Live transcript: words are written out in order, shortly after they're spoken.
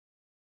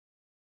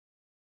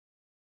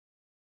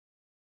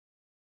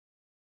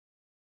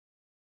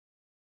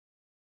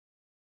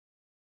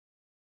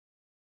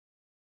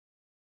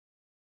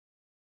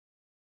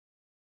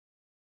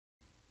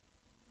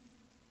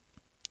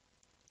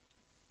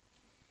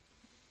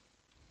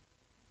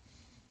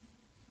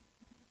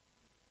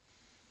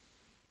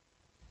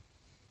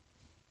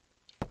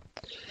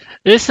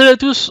Et salut à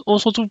tous, on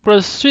se retrouve pour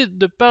la suite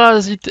de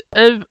Parasite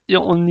Eve et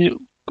on est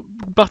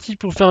parti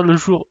pour faire le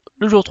jour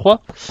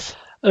 3.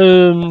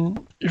 Je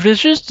vais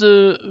juste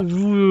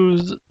vous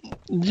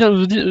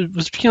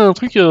expliquer un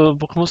truc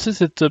pour commencer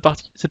cette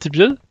partie, cet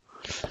épisode.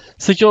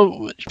 C'est que,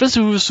 je sais pas si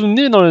vous vous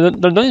souvenez, dans le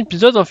dernier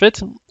épisode, en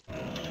fait,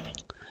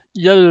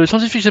 il y a le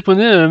scientifique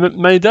japonais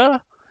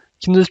Maeda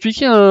qui nous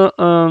expliquait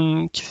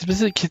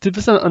qui s'était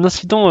passé un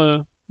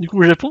incident du coup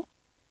au Japon.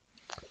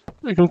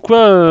 Comme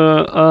quoi,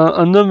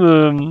 un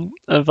homme,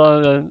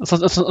 un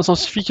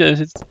scientifique a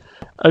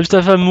juste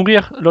à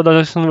mourir lors d'un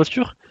accident de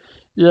voiture.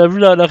 Il a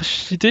voulu la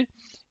ressusciter.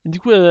 Et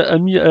du coup,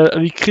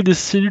 avait créé des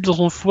cellules dans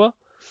son foie,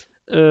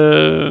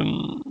 euh,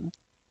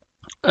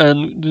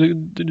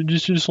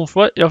 dessus de son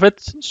foie. Et en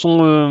fait,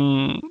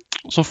 son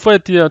foie a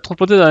été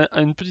transporté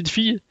à une petite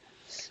fille.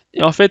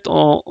 Et en fait,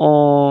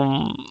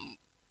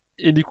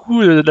 et du coup,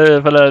 les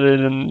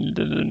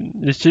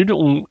cellules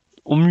ont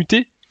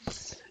muté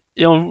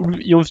du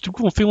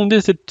coup, on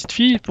fécondait cette petite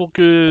fille pour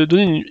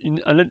donner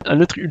un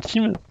être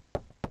ultime.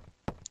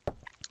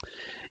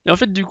 Et en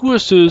fait, du coup,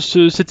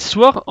 cette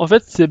histoire, en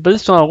fait, c'est basé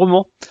sur un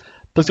roman.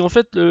 Parce qu'en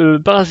fait,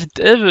 Parasite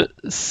Eve,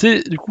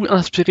 c'est du coup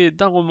inspiré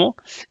d'un roman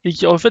et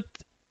qui en fait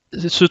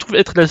se trouve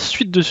être la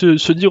suite de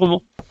ce dit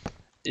roman.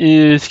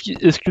 Et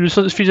ce que le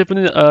scientifique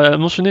japonais a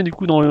mentionné du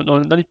coup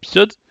dans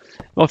l'épisode,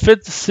 en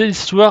fait, c'est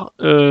l'histoire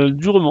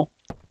du roman.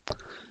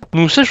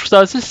 Donc ça, je trouve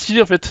ça assez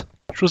stylé en fait.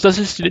 Je trouve ça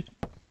assez stylé.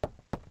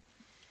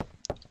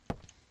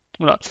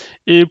 Voilà.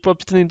 Et pour la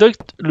petite anecdote,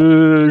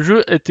 le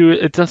jeu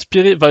était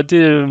inspiré, enfin,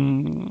 été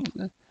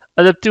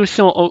adapté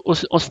aussi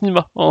en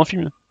cinéma, en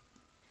film,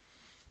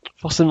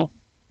 forcément.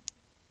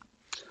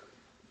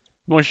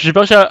 Bon, j'ai pas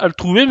réussi à le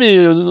trouver,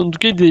 mais en tout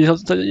cas,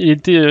 il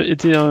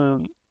était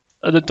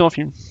adapté en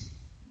film.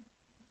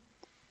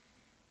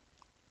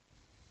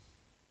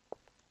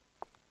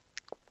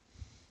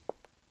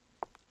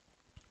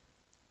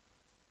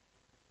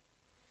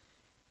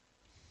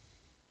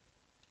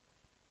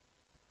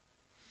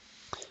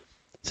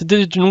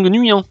 C'était une longue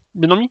nuit, hein,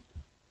 bien dormi.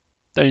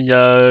 Putain,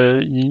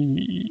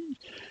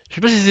 je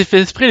sais pas si c'est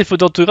fait exprès les fautes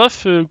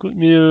d'orthographe,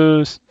 mais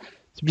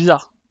c'est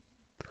bizarre.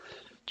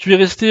 Tu es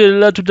resté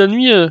là toute la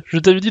nuit, je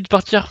t'avais dit de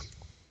partir.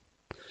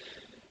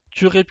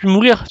 Tu aurais pu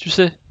mourir, tu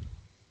sais.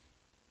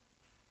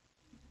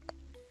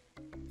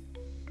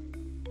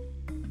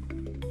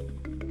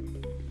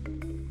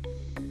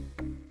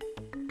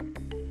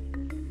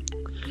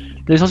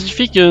 Les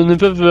scientifiques ne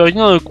peuvent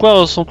rien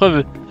croire sans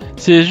preuve.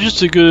 C'est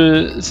juste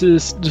que...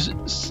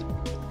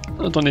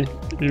 Attendez,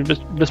 je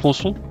baisse mon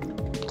son.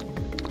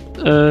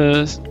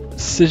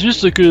 C'est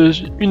juste que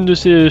une de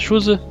ces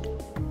choses...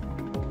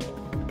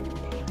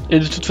 Et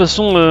de toute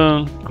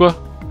façon... quoi?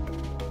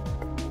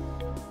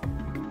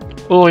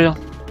 Oh, rien.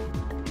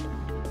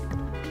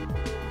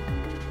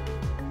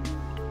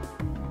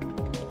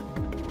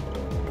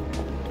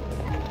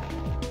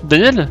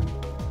 Daniel?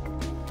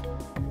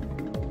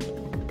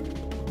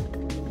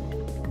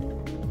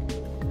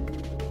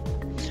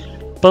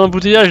 Pas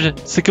d'embouteillage,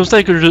 c'est comme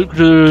ça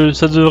que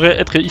ça devrait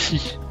être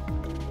ici.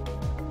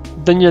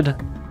 Daniel.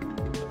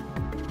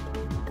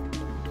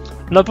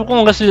 Là pourquoi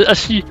on reste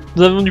assis?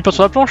 Nous avons du pain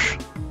sur la planche?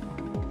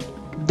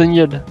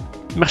 Daniel.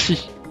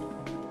 Merci.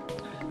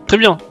 Très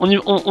bien,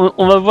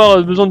 on va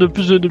avoir besoin de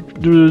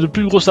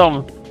plus grosses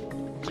armes.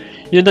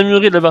 Il y a une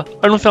armurerie là-bas.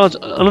 Allons faire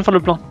le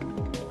plein.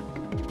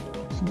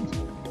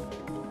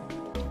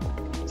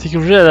 C'est que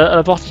je vais à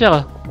la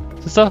portière,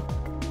 c'est ça?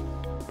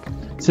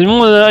 C'est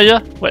bon,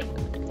 Aya? Ouais.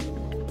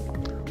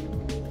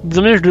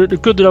 Désormais, le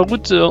code de la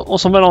route, on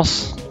s'en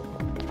balance.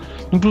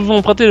 Nous pouvons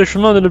emprunter le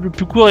chemin le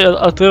plus court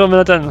à travers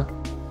Manhattan.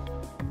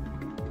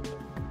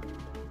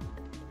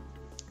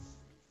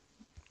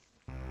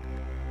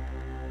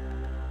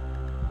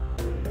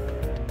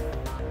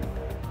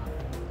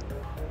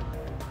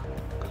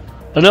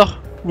 Alors,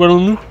 où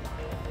allons-nous?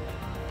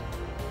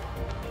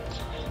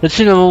 Y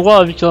a-t-il un endroit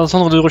avec un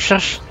centre de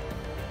recherche?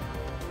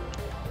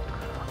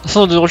 Un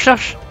centre de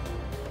recherche?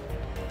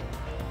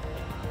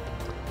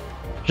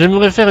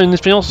 J'aimerais faire une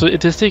expérience et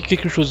tester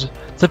quelque chose.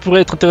 Ça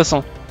pourrait être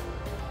intéressant.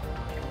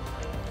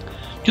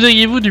 Que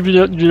diriez-vous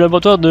du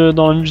laboratoire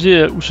dans le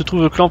musée où se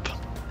trouve Clamp?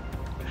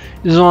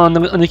 Ils ont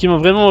un équipement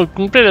vraiment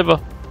complet là-bas.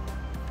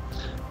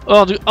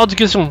 Hors de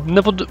question,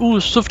 n'importe où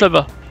sauf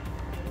là-bas.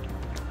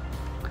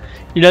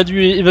 Il a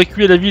dû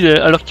évacuer la ville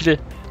alors qu'il est.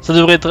 Ça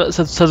devrait être,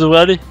 ça devrait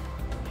aller.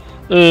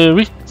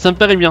 Oui, ça me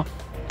paraît bien.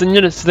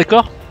 Daniel, c'est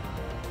d'accord?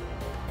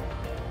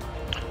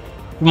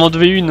 Vous m'en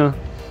devez une.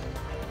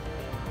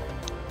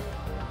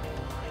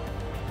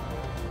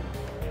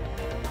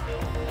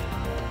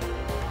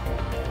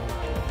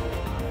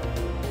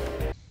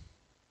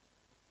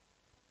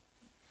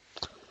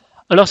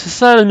 Alors c'est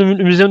ça le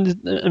musée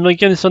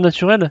américain d'histoire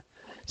naturelle?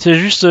 C'est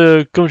juste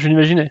comme je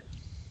l'imaginais.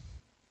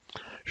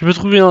 Je peux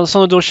trouver un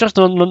centre de recherche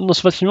dans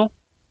ce bâtiment?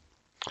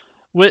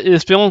 Ouais, et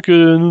espérons que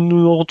nous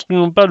ne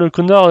retrouvions pas le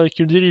connard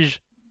qui le dirige.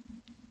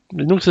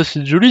 Mais donc ça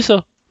c'est joli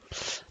ça.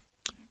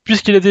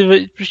 Puisqu'il a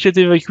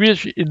été évacué,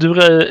 il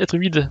devrait être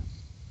vide.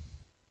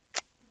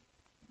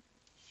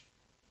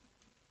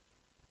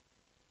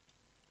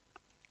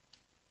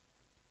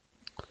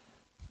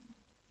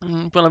 Pour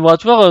un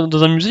laboratoire,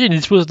 dans un musée, il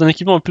dispose d'un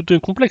équipement plutôt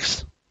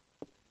complexe.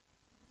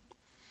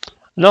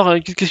 Alors,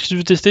 qu'est-ce que tu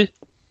veux tester?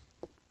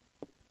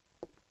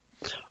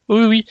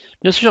 Oui, oui,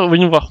 bien sûr,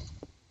 voyons voir.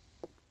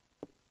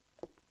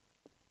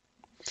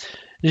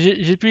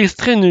 J'ai pu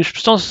extraire une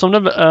substance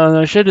semblable à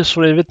un gel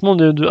sur les vêtements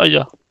de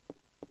Aya.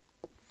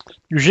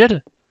 Du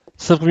gel?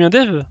 Ça provient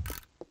d'Eve?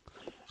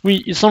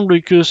 Oui, il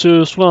semble que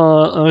ce soit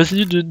un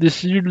résidu des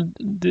cellules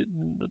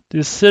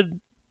des selles.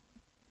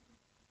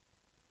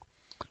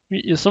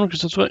 Oui, il semble que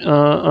ce soit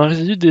un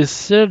résidu des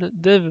cells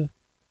d'Eve.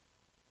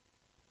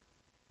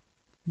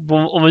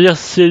 Bon, on va dire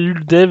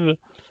cellules d'Eve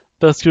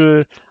parce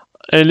que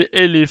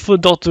les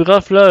fautes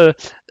d'orthographe là.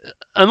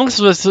 À moins que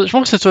je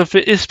pense que ça soit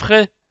fait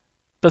exprès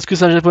parce que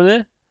c'est un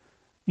japonais,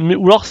 mais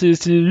ou alors c'est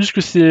juste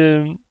que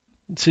c'est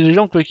les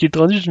gens quoi qui le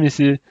traduisent, mais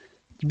c'est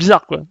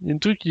bizarre quoi. Il y a un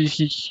truc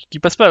qui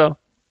passe pas là.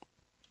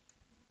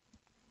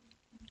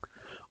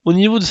 Au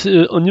niveau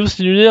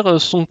cellulaire,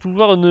 son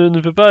pouvoir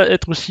ne peut pas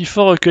être aussi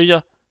fort que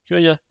Aya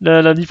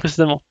l'a dit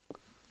précédemment.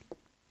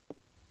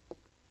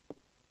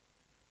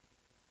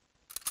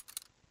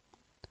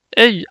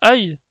 Hey,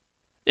 aïe,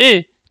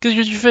 hey, qu'est-ce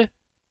que tu fais?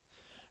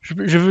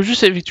 Je veux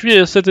juste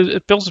effectuer cette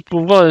expérience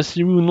pour voir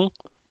si oui ou non.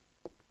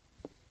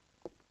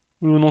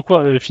 Oui ou non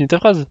quoi? Finis ta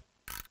phrase.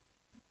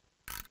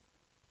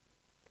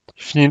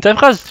 Finis ta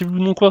phrase, si oui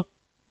ou non quoi?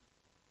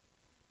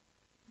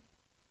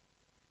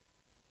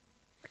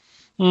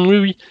 Oui,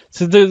 oui,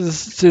 c'est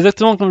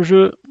exactement comme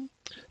je.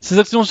 C'est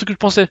exactement ce que je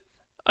pensais.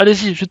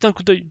 Allez-y, jetez un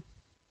coup d'œil.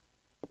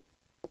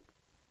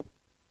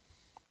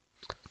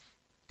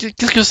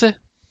 Qu'est-ce que c'est?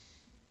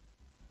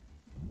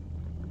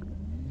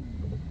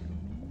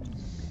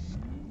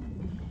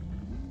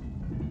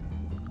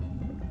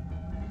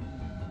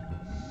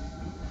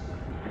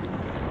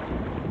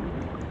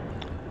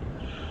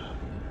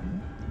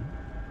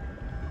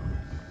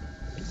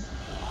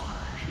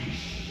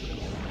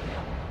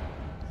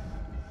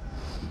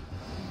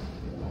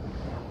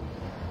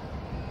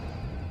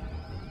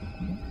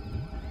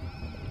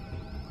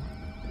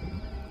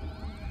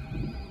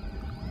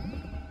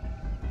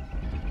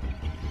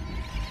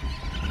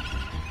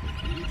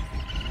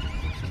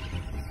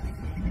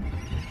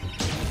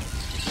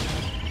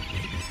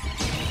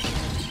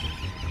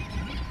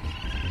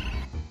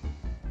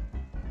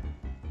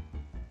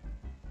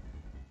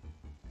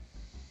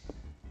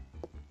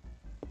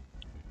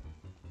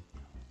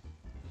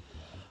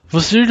 Vos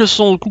cellules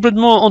sont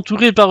complètement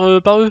entourées par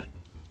eux.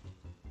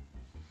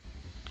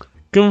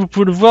 Comme vous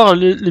pouvez le voir,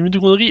 les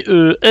mitochondries,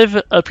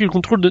 Eve a pris le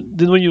contrôle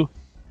des noyaux.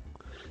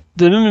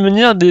 De la même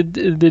manière, des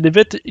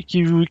bêtes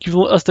qui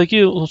vont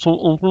attaquer ont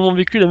probablement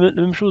vécu la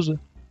même chose.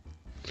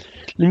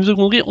 Les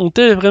mitochondries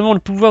ont-elles vraiment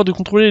le pouvoir de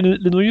contrôler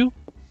les noyaux?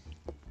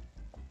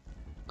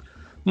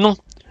 Non.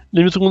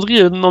 Les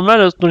mitochondries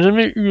normales n'ont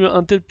jamais eu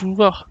un tel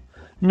pouvoir.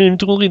 Mais les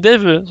mitochondries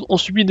d'Eve ont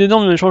subi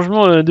d'énormes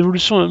changements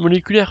d'évolution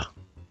moléculaire.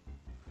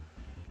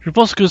 Je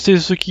pense que c'est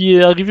ce qui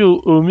est arrivé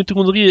aux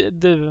mitochondries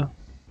d'Eve.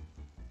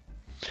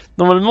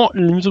 Normalement,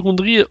 les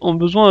mitochondries ont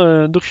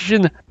besoin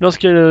d'oxygène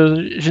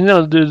lorsqu'elles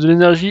génèrent de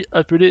l'énergie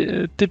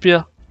appelée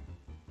TPA.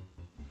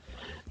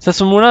 C'est à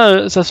ce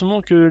moment-là, c'est à ce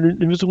moment que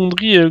les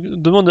mitochondries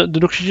demandent de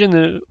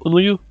l'oxygène au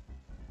noyau.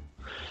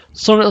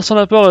 Sans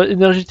l'apport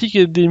énergétique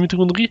des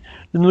mitochondries,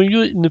 les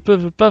noyaux ne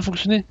peuvent pas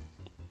fonctionner.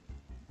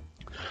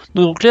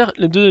 Donc en clair,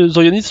 les deux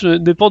organismes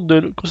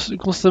dépendent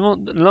constamment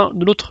l'un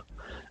de l'autre.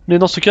 Mais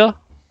dans ce cas,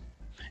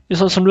 il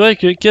semblerait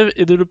que Kev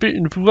ait développé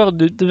le pouvoir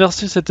de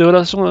déverser cette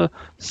relation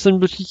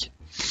symbiotique.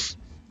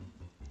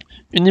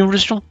 Une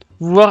évolution,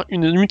 voire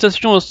une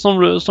mutation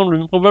semble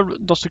probable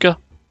dans ce cas.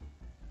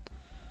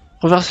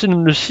 Reverser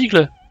le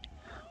cycle.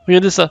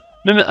 Regardez ça.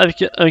 Même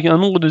avec un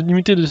nombre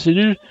limité de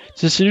cellules,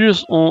 ces cellules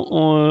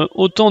ont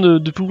autant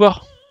de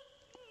pouvoir.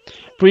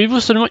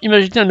 Pouvez-vous seulement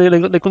imaginer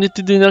la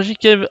quantité d'énergie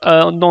qu'Eve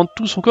a dans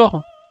tout son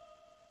corps?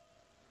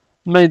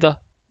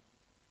 Maeda.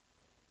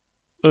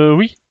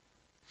 Oui.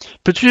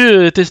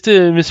 Peux-tu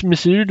tester mes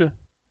cellules?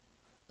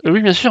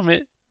 Oui, bien sûr,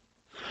 mais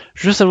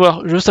je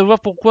veux savoir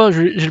pourquoi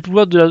j'ai le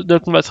pouvoir de la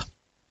combattre.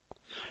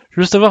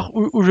 Je veux savoir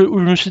où je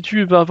me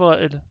situe par rapport à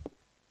elle.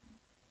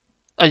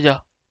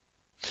 Aya.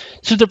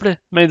 S'il te plaît,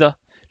 Maeda.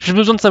 J'ai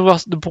besoin de savoir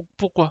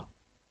pourquoi.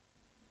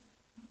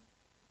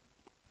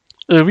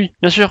 Oui,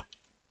 bien sûr.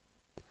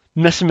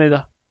 Merci,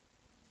 Maeda.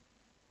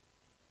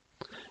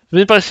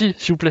 Venez par ici,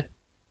 s'il vous plaît.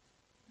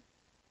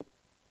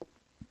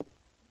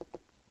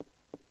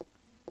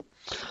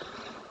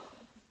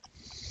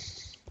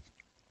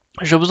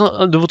 J'ai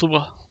besoin de votre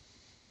bras.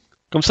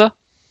 Comme ça?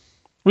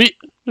 Oui,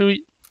 oui,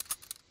 oui.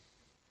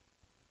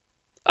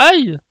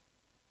 Aïe!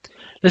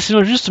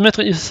 Laissez-moi juste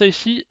mettre ça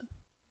ici.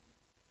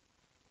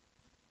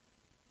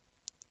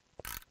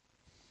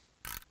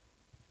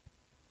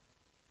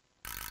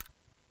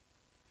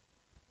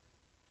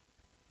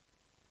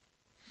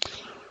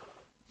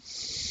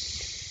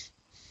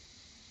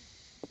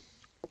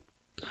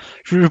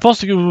 Je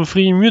pense que vous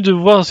feriez mieux de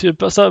voir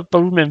ça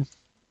par vous-même.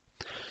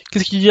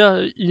 Qu'est-ce qu'il y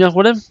a? Il y a un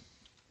problème?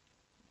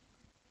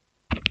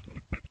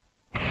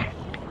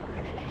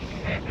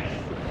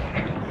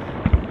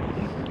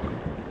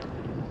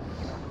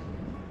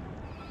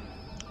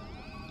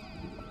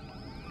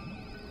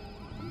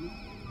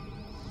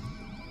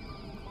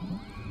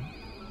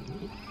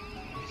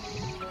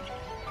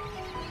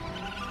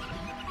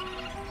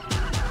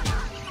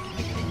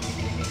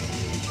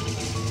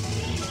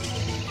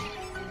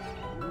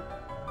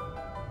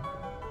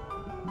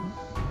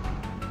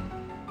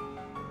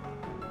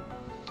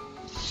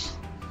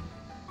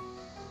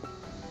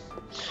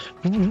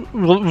 Vous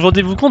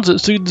rendez-vous compte de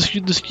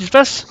ce qui se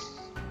passe?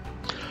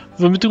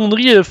 Vos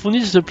mitochondries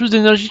fournissent plus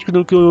d'énergie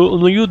qu'au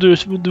noyau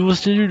de vos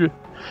cellules.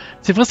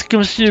 C'est presque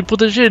comme si elles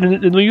protégeaient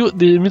le noyau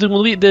des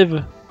mitochondries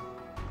d'Eve.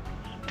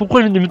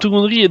 Pourquoi les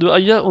mitochondries de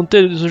Aya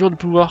ont-elles ce genre de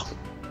pouvoir?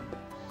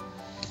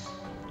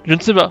 Je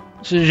ne sais pas.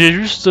 J'ai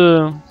juste...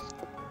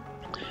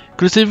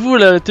 Connaissez-vous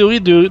la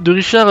théorie de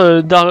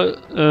Richard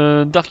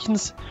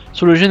Dawkins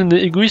sur le gène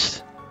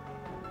égoïste?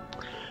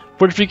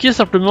 Pour l'expliquer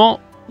simplement,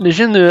 les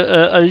gènes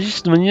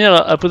agissent de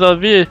manière à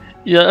préserver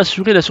et à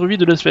assurer la survie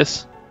de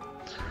l'espèce.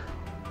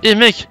 Eh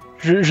mec,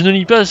 je ne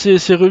lis pas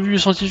ces revues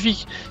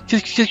scientifiques,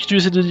 qu'est-ce que tu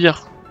essaies de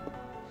dire?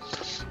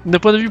 D'un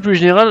point de vue plus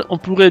général, on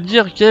pourrait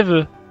dire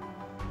qu'Eve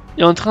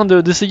est en train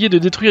d'essayer de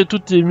détruire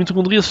toutes les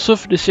mitochondries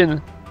sauf les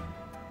siennes.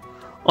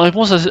 En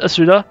réponse à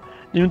cela,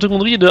 les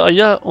mitochondries de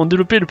Aya ont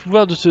développé le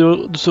pouvoir de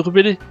se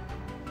rebeller.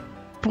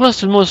 Pourquoi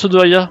seulement ceux de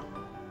Aya?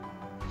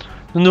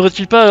 Ne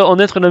devrait-il pas en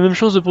être la même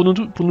chose pour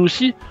nous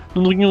aussi?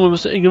 Nous devrions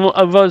également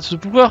avoir ce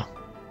pouvoir.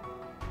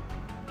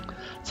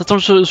 Ça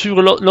semble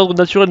suivre l'ordre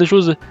naturel des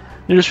choses,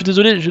 mais je suis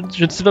désolé, je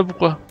ne sais pas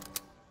pourquoi.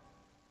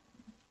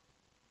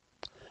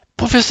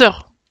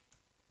 Professeur!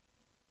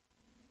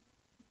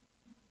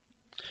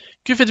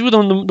 Que faites-vous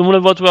dans mon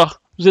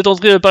laboratoire? Vous êtes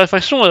entré par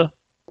effraction?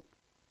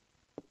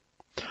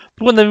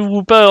 Pourquoi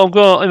n'avez-vous pas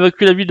encore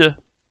évacué la ville?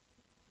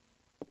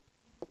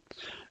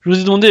 Je vous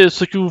ai demandé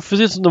ce que vous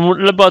faisiez dans mon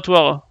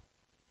laboratoire.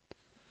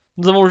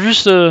 Nous avons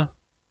juste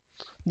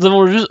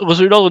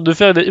reçu l'ordre de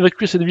faire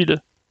évacuer cette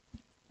ville.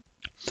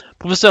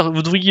 Professeur,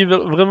 vous devriez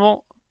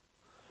vraiment...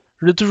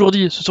 Je l'ai toujours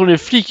dit, ce sont les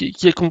flics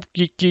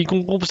qui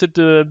corrompent cette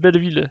belle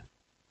ville.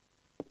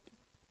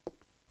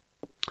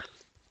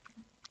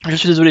 Je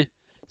suis désolé.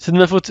 C'est de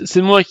ma faute.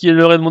 C'est moi qui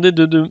leur ai demandé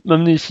de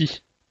m'amener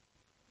ici.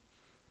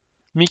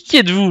 Mais qui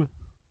êtes-vous?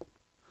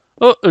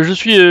 Oh, je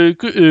suis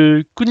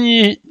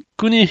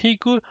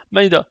Kunihiko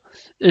Maeda.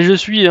 Et je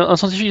suis un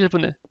scientifique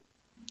japonais.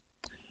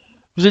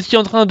 Vous étiez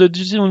en train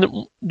d'utiliser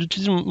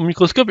mon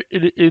microscope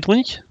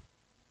électronique?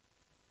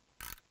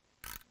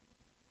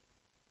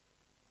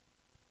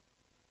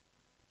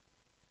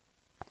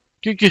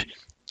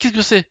 Qu'est-ce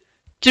que c'est?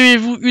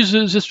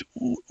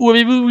 Où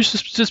avez-vous eu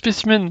ce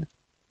spécimen?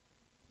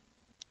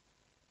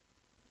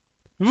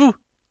 Vous!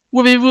 Où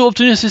avez-vous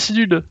obtenu ces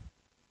cellules?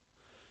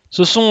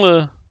 Ce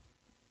sont...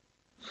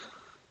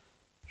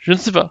 Je ne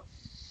sais pas.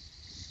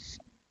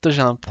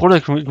 J'ai un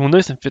problème avec mon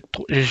œil, ça me fait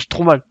trop... J'ai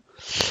trop mal.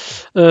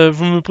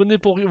 Vous me prenez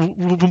pour... Vous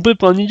me prenez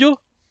pour un idiot?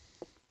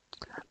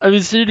 Avec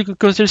des cellules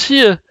comme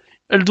celle-ci,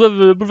 elles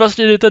doivent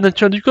bouleverser l'état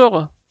naturel du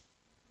corps.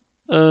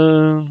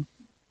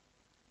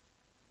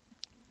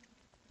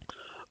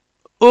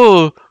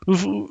 Oh,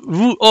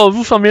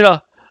 vous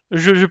fermez-la.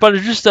 Je parle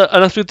juste à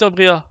l'inspecteur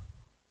Bréa.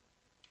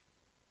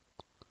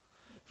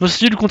 Vos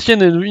cellules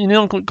contiennent une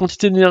énorme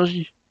quantité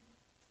d'énergie.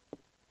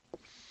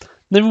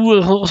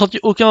 N'avez-vous ressenti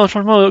aucun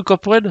changement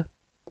corporel?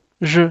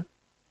 Vous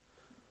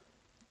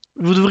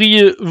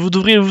devriez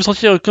vous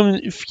sentir comme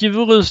une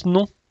fiévreuse,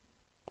 non?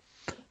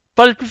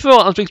 Parlez plus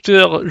fort,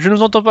 inspecteur, je ne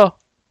vous entends pas.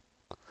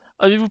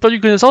 Avez-vous perdu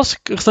connaissance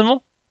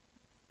récemment?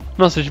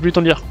 Non, j'ai plus le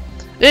temps de lire.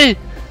 Hé,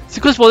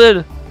 c'est quoi ce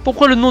bordel?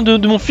 Pourquoi le nom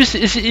de mon fils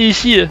est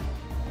ici?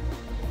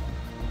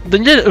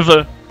 Daniel,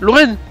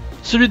 Lorraine?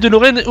 Celui de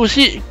Lorraine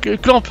aussi,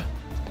 Clamp.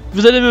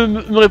 Vous allez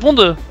me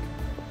répondre?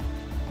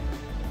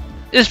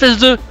 Espèce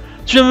de...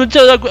 Tu vas me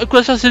dire à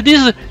quoi ça se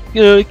dise?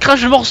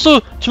 Crash le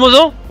morceau, tu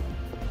m'entends?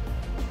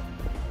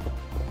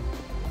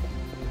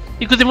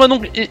 Écoutez-moi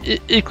donc,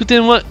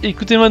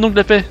 écoutez-moi donc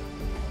la paix.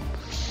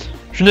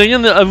 Je n'ai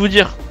rien à vous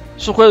dire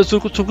sur quoi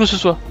que ce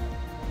soit.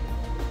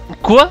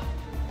 Quoi?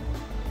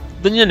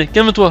 Daniel,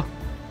 calme-toi.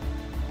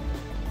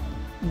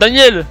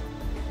 Daniel!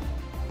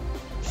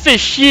 Fais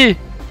chier!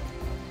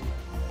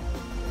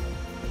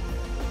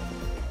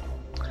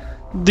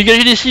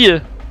 Dégagez d'ici!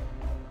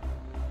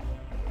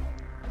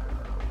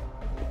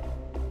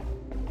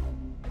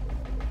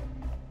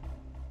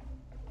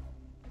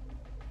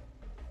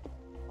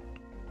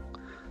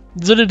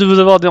 Désolé de vous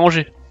avoir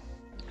dérangé.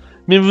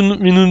 Mais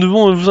nous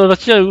devons vous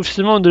avertir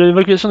officiellement de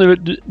l'évacuation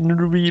ne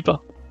l'oubliez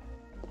pas.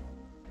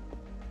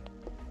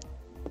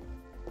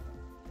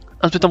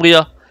 Inspecteur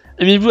Bria,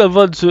 aimez-vous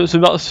avoir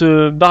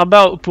ce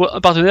barbare pour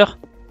un partenaire?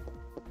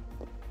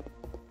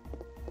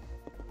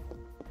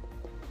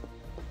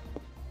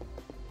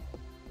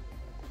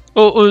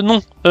 Oh,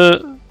 non,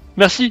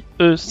 merci,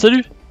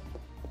 salut.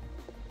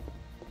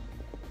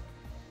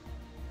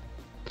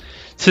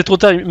 C'est trop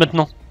tard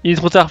maintenant. Il est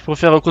trop tard pour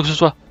faire quoi que ce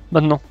soit,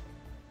 maintenant.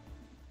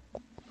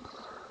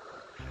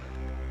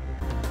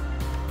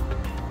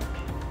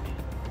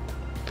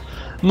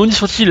 Maudit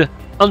soit-il,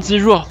 un de ces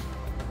jours.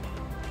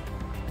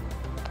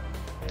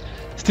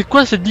 C'était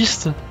quoi cette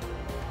liste?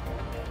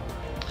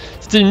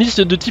 C'était une liste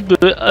de type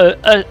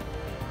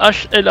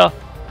HLA.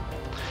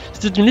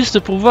 C'était une liste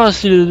pour voir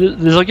si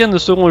les organes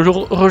seront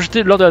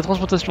rejetés lors de la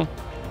transplantation.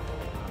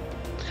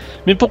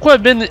 Mais pourquoi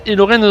Ben et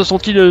Lorraine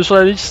sont-ils sur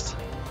la liste?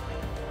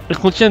 Elle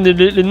contient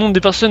les noms des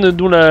personnes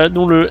dont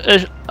le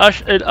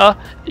HLA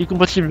est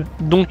compatible.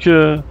 Donc...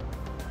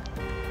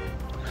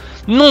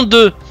 Nom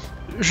de...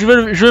 je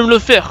vais me le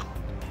faire.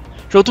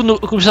 Je retourne au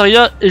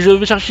commissariat et je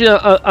vais chercher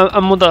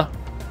un mandat.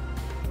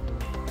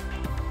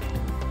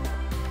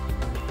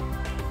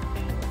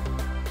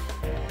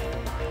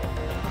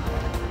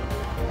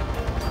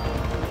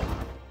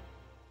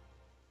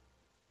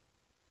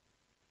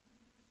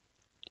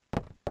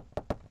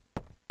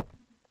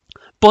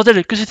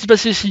 Bordel, que s'est-il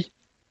passé ici?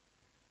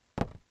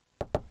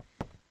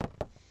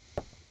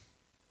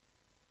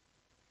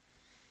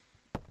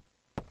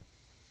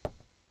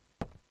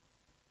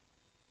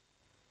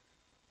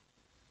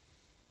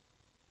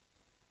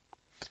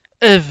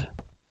 Eve.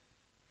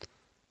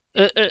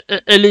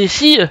 Elle est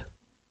ici?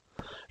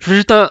 Je vais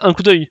jeter un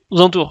coup d'œil aux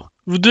alentours.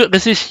 Vous deux,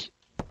 restez ici.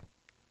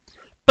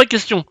 Pas de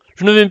question.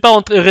 Je ne vais pas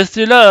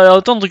rester là à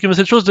attendre que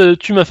cette chose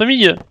tue ma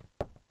famille.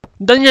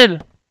 Daniel!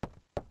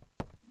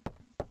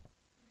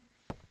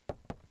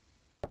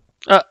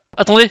 Ah,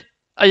 attendez.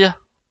 Aya.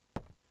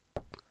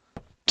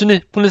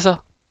 Tenez, prenez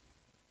ça.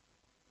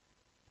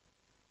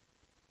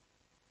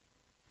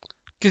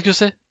 Qu'est-ce que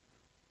c'est?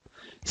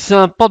 C'est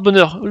un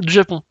porte-bonheur du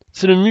Japon.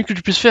 C'est le mieux que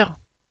tu puisses faire.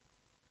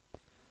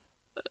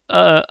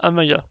 À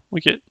Maya,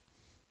 ok.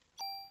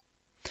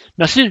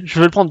 Merci, je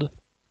vais le prendre.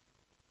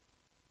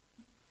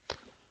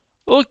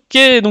 Ok,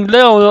 donc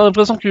là on a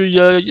l'impression qu'il y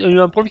a eu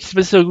un problème qui s'est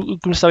passé au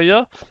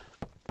commissariat.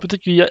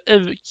 Peut-être qu'il y a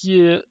Eve qui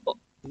est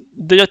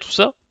derrière tout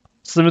ça.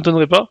 Ça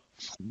m'étonnerait pas.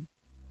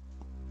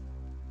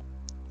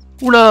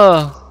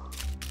 Oula!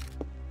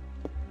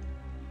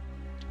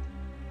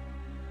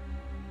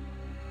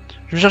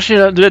 Je vais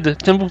chercher de l'aide,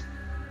 tiens bon.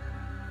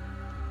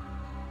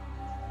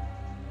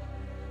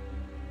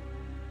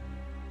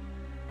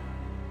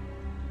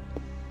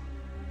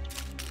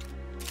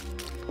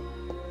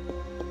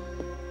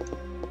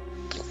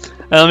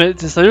 Ah non mais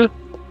t'es sérieux?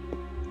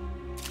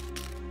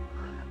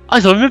 Ah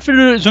ils ont même fait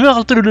le. Ils ont même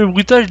raté le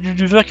bruitage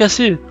du verre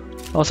cassé.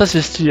 Alors ça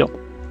c'est stylé. Hein.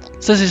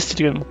 Ça c'est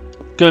stylé quand même.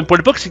 Quand même pour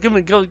l'époque c'est quand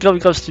même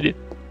grave stylé.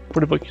 Pour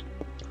l'époque.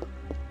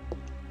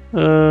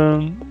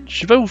 Je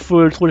sais pas où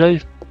faut le trouver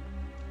j'arrive.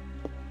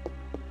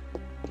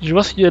 Je vais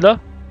voir ce qu'il y a là.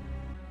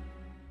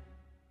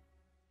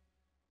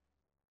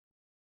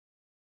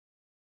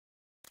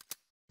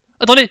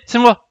 Attendez, c'est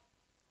moi.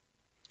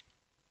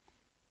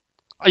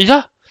 Ah il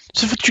a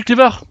ce foutu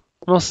clébard.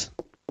 Mince.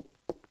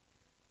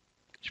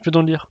 Je peux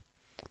donc le lire.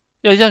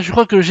 Ya, je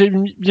crois que j'ai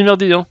bien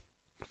merdé, hein.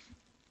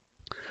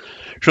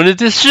 J'en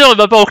étais sûr, il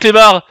va pas au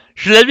clébard.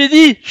 Je l'avais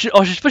dit.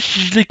 Oh, je sais pas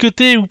si je l'ai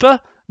cuté ou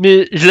pas,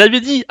 mais je l'avais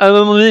dit à un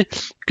moment donné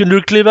que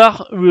le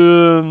clébard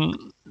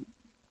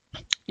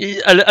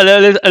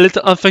elle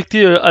était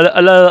infectée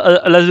à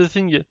la The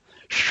Thing.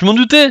 Je m'en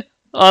doutais.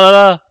 Oh là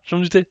là, je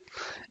m'en doutais.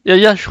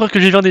 Ya, je crois que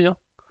j'ai merdé, hein.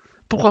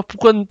 Pourquoi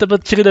t'as pas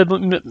tiré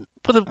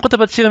pourquoi t'as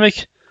pas tiré,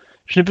 mec?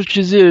 Je n'ai pas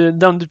utilisé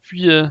d'arme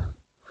depuis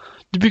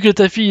que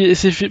ta fille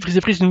s'est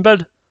prise une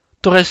balle.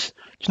 Torres,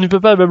 tu ne peux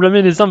pas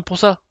blâmer les armes pour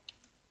ça.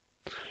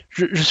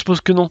 Je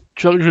suppose que non.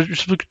 Je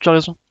suppose que tu as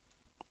raison.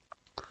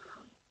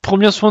 Prends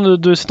bien soin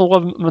de cet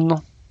endroit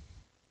maintenant.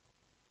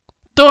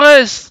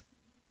 Torres!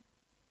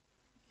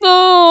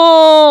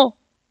 Non!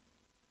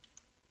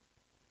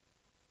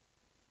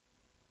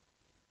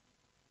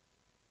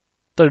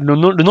 Putain, le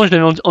nom, je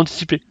l'avais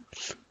anticipé.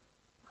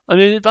 Ah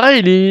mais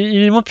pareil,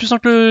 il est moins puissant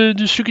que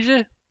celui que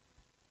j'ai.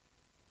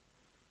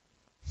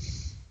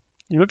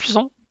 Il est moins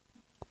puissant.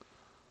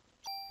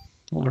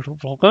 Bon, bah, je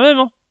reprends quand même,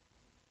 hein.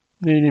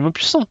 Mais il est moins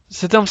puissant.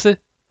 Cette arme,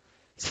 c'est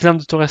l'arme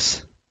de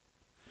Torres.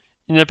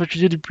 Il n'a pas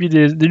utilisé depuis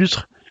des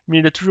lustres, mais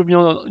il a toujours bien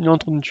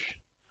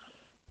entendu.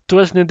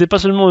 Torres n'était pas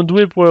seulement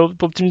doué pour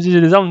optimiser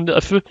les armes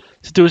à feu,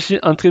 c'était aussi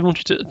un très bon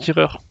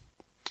tireur.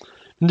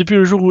 Depuis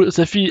le jour où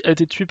sa fille a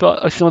été tuée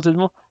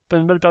accidentellement par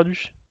une balle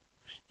perdue,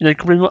 il a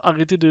complètement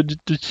arrêté de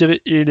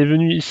tirer et il est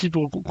venu ici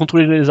pour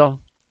contrôler les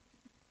armes.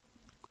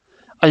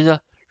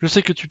 Aya, je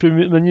sais que tu peux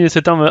manier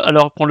cette arme,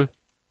 alors prends-le.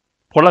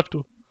 Prends-la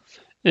plutôt.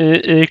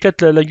 Et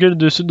éclate la gueule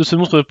de ce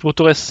monstre pour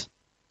Torres.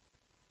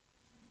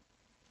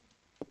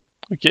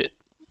 Ok.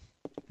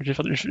 C'est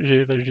ce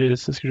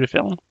que je vais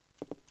faire. Hein.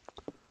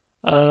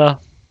 Ah là là.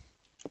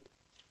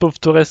 Pauvre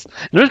Torres.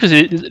 Dommage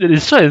que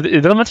l'histoire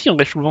est dramatique en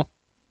vrai, je trouve. Hein.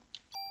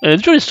 Elle est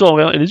dure l'histoire en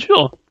vrai, elle est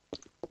dure.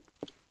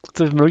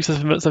 Ça fait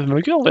mal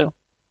au cœur en vrai.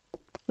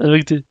 La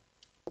vérité.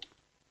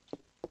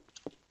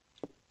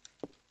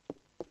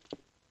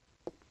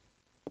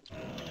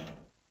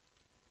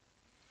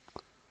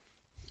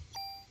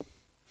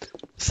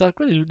 Ça a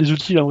quoi les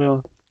outils là en vrai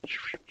hein. Je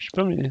sais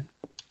pas mais.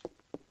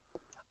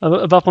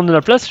 À part prendre de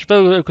la place, je sais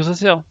pas à quoi ça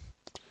sert.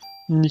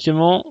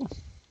 Uniquement.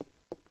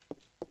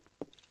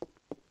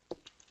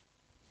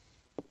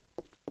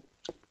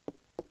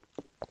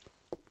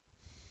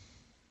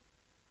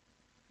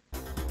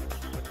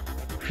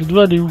 Je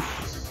dois aller où?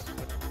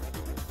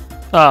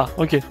 Ah,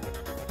 ok.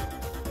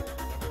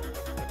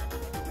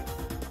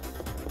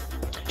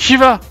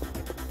 Shiva!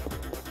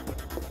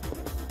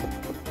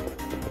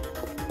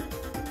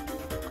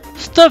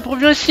 Stop,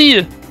 reviens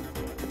ici!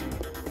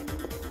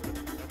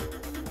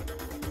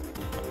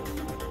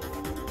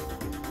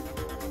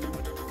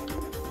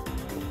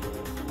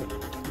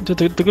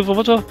 T'as quoi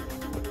pour toi?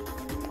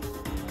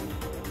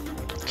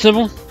 C'est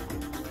bon.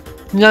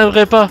 N'y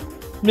arriverai pas.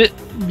 Mais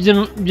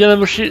bien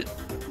amoché.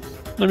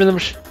 Non, bien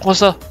amoché. Prends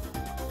ça.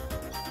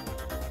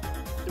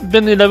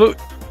 Ben est là-haut.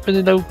 Ben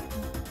est là-haut.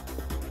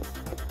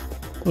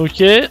 Ok.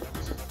 Je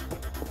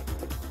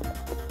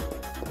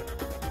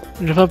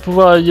vais enfin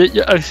pouvoir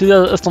accéder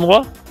à cet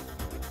endroit.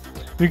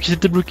 Vu qu'il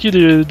s'était bloqué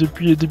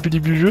depuis le début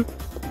du jeu.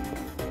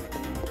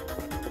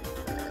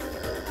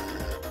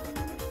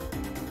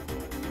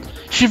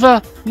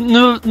 Shiva,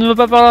 ne va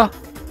pas par là.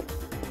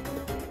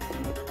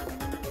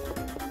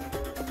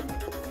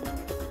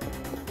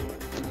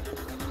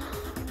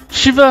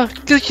 Shiva,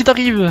 qu'est-ce qui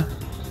t'arrive?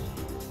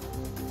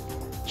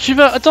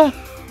 Shiva, attends.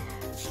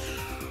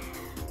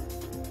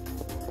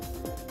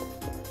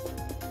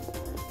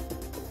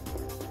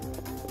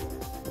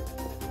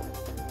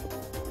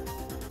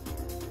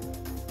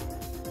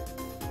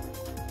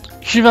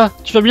 Shiva,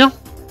 tu vas bien?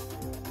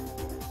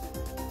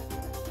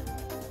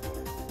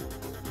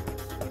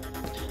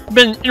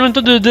 Ben,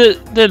 éloigne-toi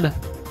d'elle.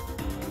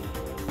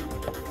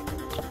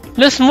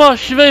 Laisse-moi,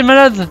 Shiva est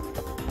malade.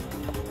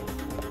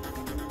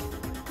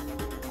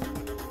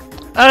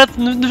 Arrête,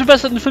 ne fais pas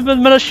ça, ne fais pas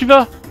de mal à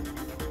Shiva.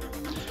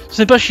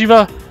 Ce n'est pas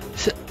Shiva,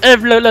 c'est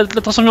Eve l'a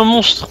transformé en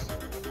monstre.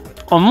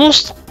 En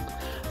monstre?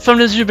 Ferme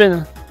les yeux,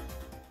 Ben.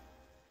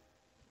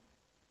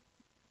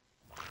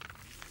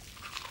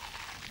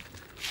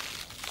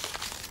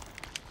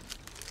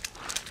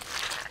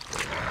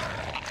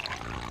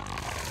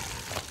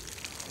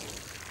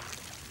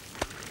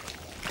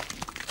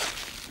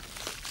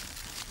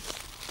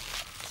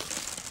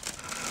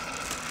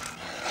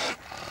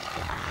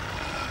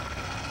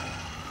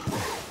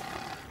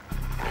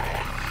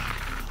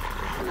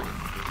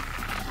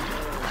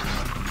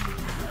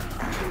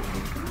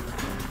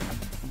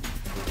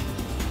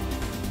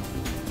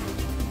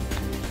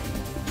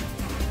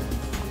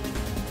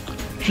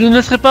 Je ne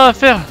laisserai pas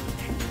faire.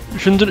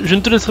 Je ne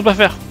te laisserai pas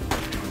faire.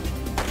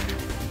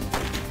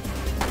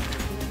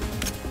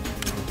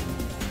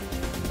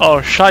 Oh,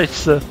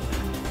 scheiße.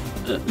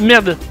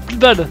 Merde, plus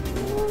de balles.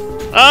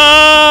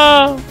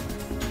 Ah!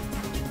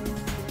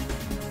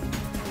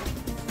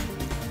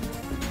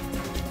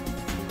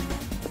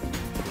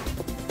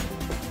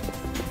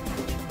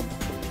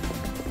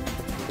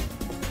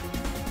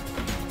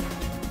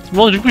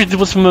 Bon, du coup, j'ai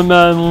dépassé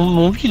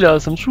mon vie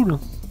là, ça me saoule.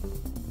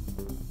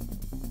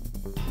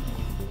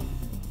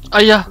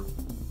 Aïe!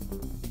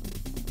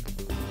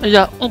 Aïe,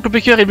 Oncle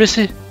Baker est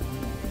blessé.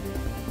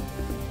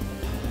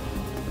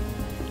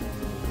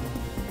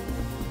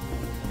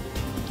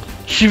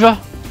 Shiva.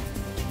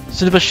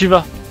 Ce n'est pas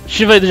Shiva.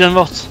 Shiva est déjà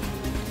morte.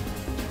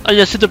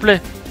 Aïe, s'il te plaît,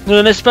 ne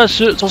la laisse pas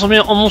se transformer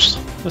en monstre.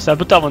 C'est un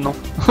peu tard maintenant.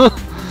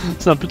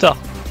 C'est un peu tard.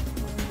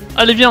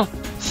 Allez, viens,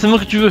 c'est moi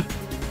que tu veux.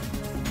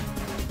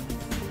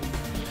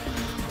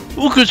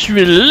 Ou que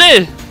tu es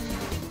laid.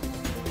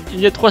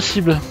 Il y a 3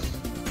 cibles.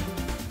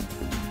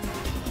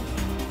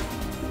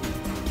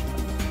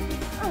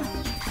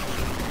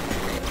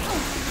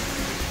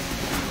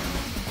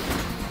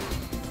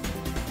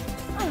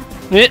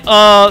 Mais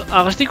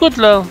restez côte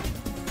là.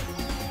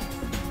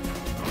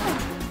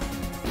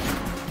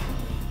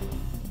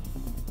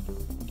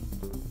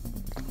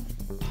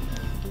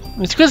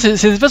 Mais c'est quoi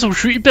ces espaces où je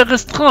suis hyper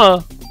restreint là?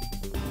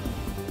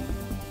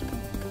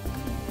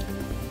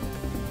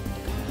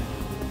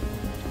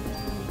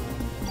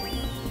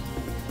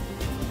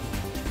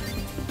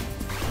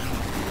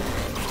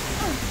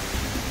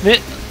 Mais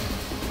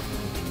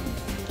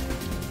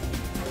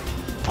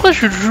pourquoi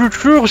je suis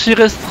toujours aussi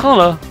restreint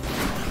là?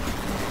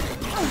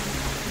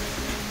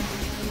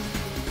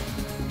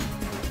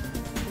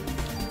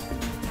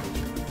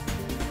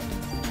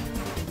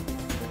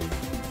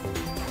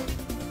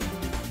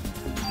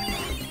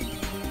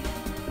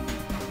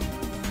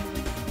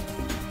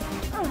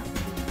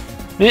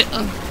 Mais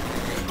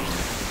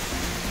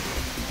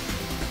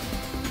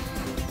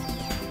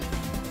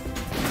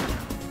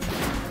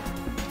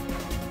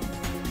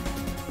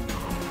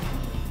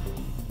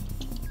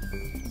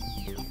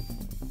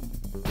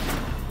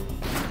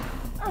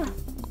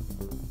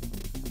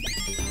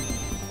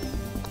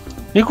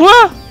mais quoi?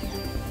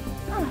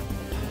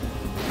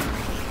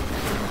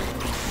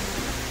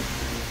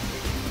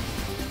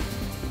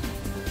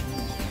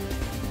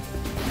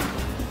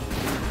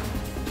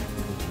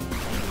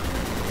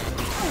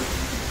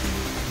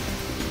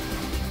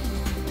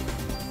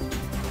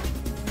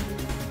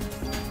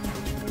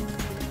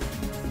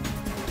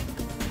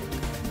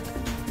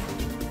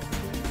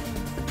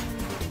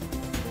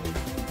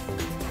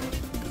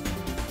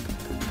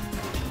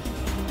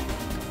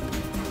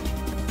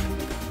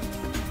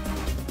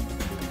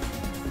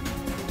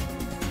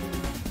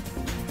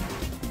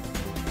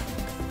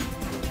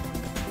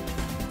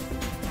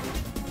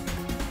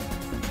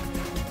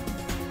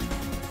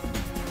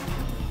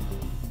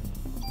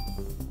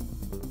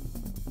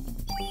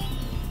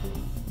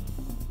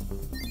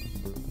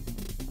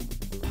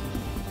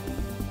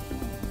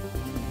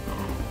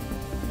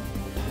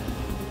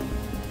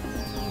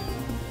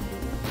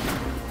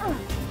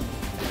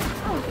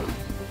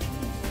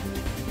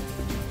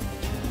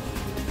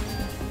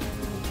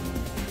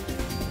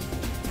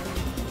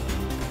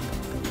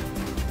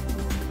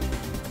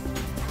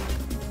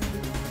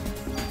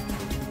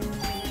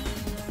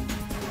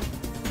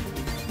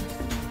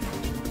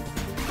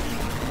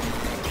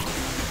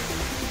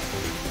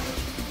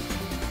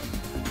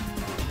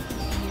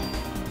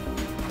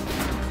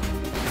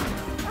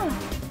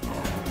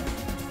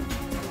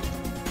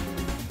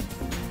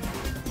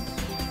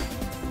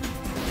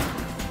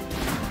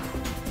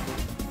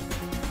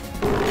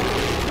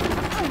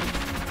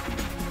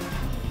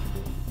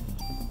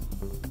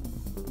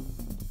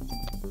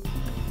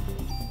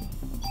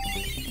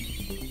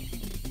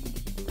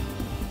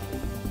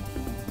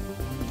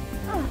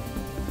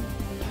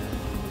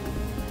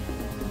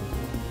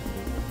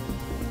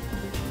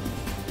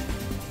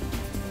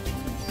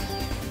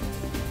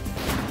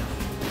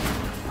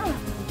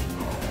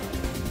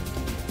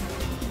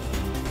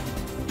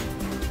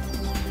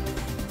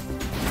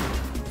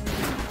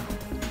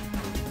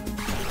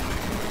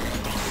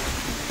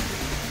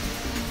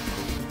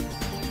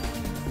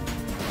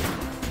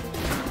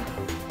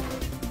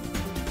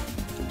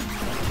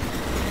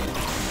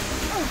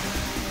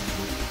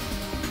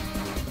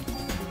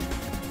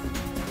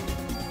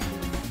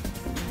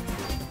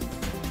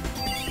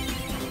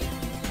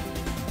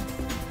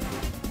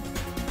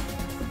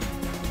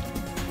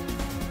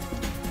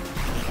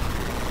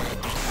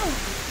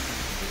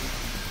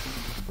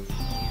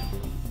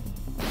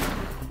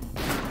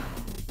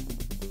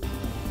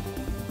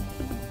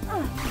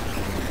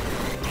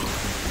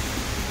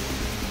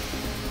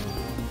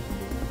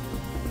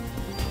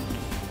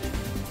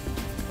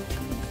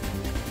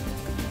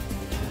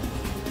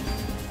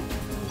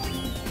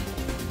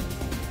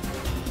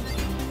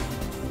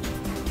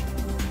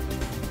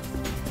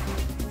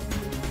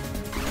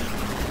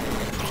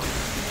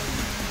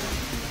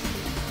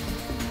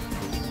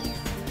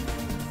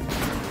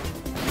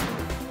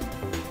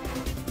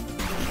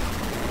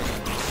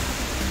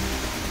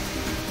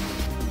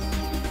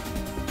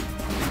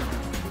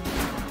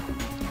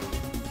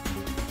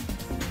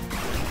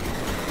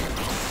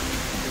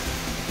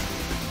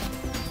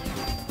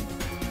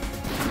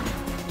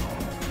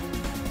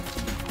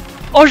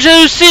 Oh, j'ai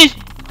réussi!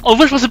 En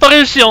vrai, je pensais pas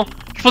réussir, hein.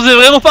 Je pensais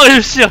vraiment pas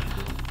réussir.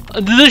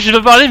 Désolé, j'ai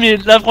pas parlé, mais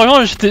là,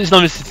 franchement, j'étais.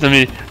 Non,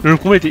 mais le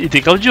combat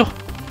était grave dur.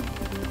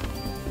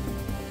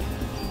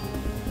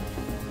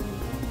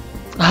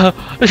 Ah,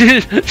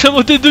 j'ai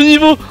monté 2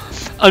 niveaux.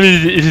 Ah, mais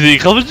il était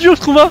grave dur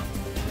ce combat.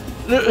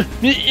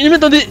 Mais il les met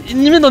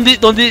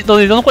dans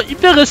des endroits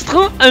hyper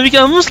restreints avec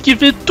un monstre qui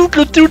fait tout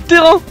le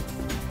terrain.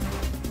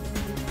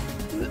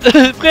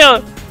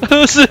 Frère,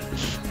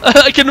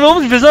 à quel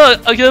moment tu fais ça?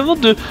 À quel moment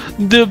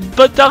de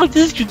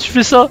bâtardise que tu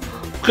fais ça?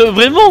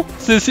 Vraiment,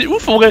 c'est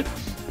ouf en vrai.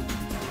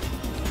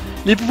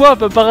 Les pouvoirs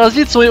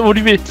parasites sont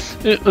évolués.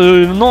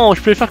 Non,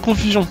 je peux faire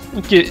confusion.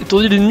 Ok,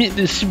 étourdir l'ennemi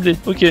des ciblés.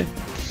 Ok.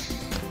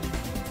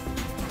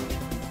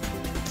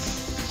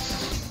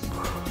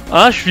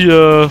 Ah, je suis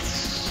là,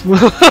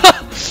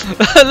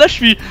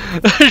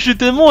 je suis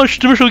tellement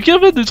choqué en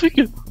fait de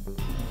trucs.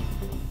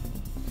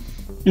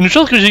 Une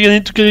chance que j'ai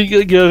gagné, que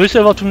j'ai réussi à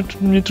avoir toutes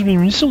mes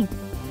munitions.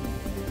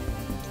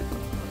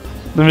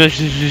 Non mais là,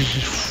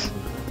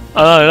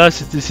 ah là,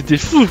 c'était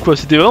fou quoi,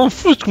 c'était vraiment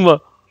fou ce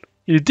combat.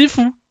 Il était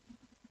fou.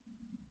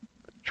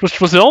 Je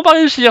pensais vraiment pas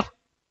réussir.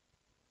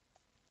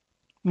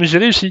 Mais j'ai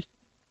réussi.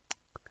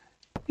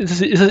 Et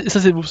ça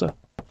c'est beau ça.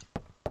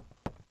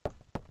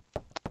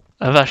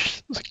 La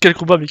vache. Quel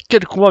combat, mais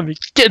quel combat, mais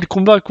quel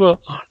combat quoi.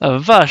 Oh, la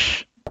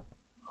vache.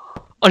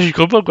 Oh, j'y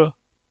crois pas quoi.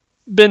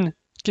 Ben,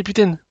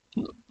 capitaine.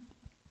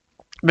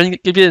 Ben,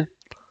 capitaine.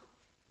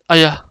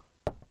 Aya.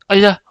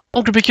 Aya,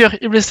 oncle Baker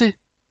est blessé.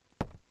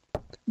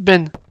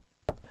 Ben.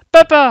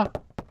 Papa!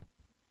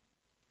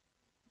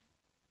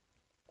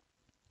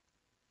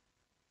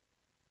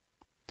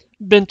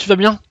 Ben, tu vas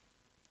bien?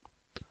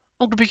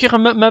 Oncle Baker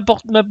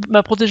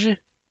m'a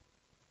protégé.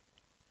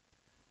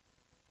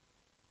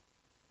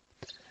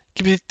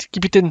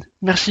 Capitaine,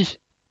 merci.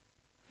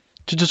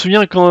 Tu te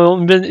souviens quand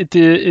Ben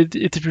était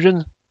plus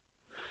jeune?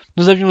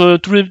 Nous avions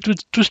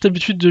tous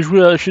l'habitude de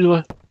jouer à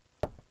suédois.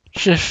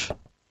 Chef.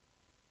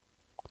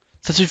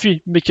 Ça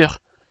suffit, Baker.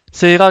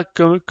 Ça ira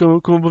comme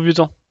au beau vieux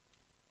temps.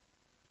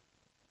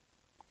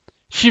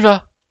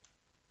 Shiva.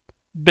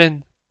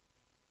 Ben.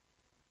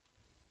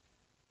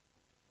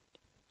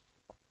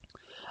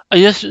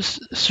 Aya,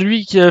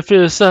 celui qui a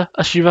fait ça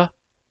à Shiva.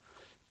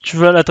 Tu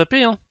vas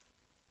l'attraper, hein?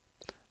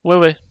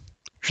 Ouais,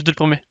 je te le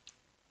promets.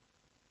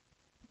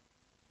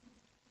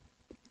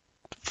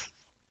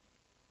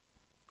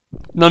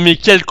 Non mais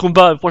quel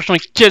combat, franchement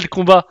quel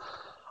combat.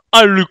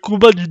 Ah le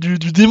combat du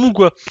démon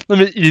quoi. Non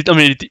mais il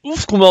était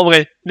ouf ce combat en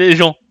vrai, les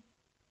gens.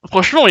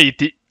 Franchement il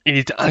était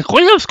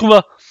incroyable ce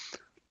combat.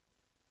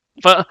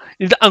 Enfin,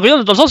 il était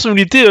incroyable dans le sens où il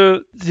était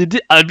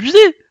abusé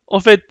en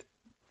fait.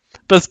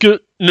 Parce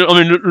que je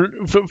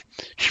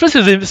sais pas si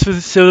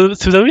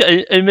vous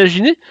avez à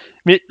imaginer,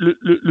 mais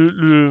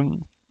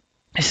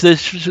si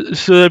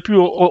vous avez pu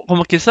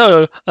remarquer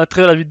ça à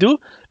travers la vidéo,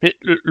 mais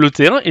le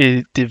terrain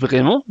était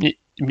vraiment mais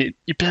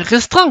hyper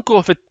restreint quoi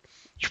en fait.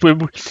 Je pouvais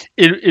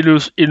et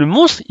le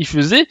monstre il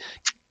faisait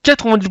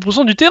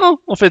 90% du terrain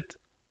en fait.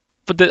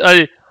 Peut-être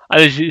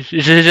allez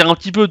j'ai un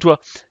petit peu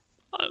toi.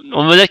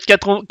 On va dire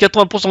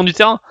 80% du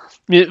terrain.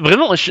 Mais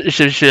vraiment,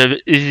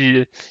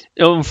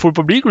 faut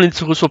pas oublier qu'on est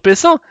sur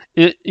PS1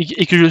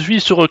 et que je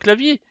suis sur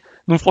clavier.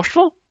 Donc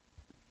franchement,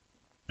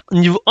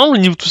 niveau 1,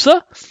 niveau tout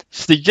ça,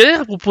 c'était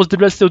galère pour se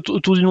déplacer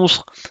autour du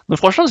monstre. Donc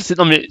franchement,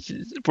 non mais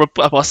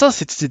après ça,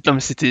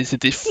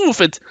 c'était fou en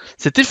fait.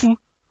 C'était fou.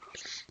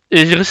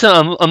 Et j'ai réussi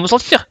à me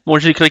sentir. Bon,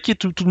 j'ai craqué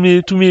toutes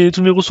mes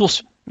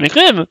ressources. Mais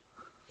quand même,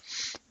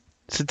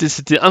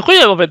 c'était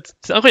incroyable en fait.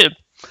 C'est incroyable.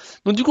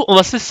 Donc du coup, on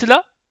va se laisser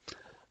là.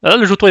 Là,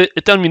 le jour 3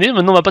 est terminé,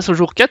 maintenant on va passer au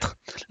jour 4.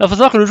 Là, faut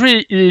savoir que le jeu,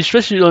 je sais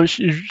pas si,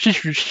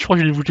 je crois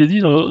que je vous l'ai dit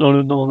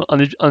dans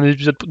un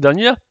épisode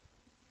dernier.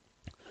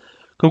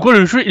 Comme quoi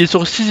le jeu il est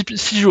sur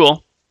 6 jours. Hein.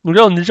 Donc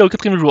là on est déjà au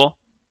 4ème jour. Hein.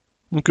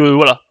 Donc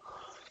voilà.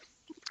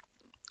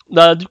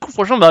 Bah, du coup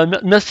franchement, bah,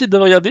 merci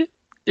d'avoir regardé.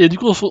 Et du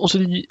coup on se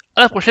dit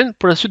à la prochaine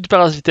pour la suite de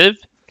Parasite Eve.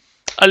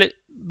 Allez,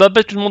 bye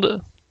bye tout le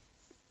monde.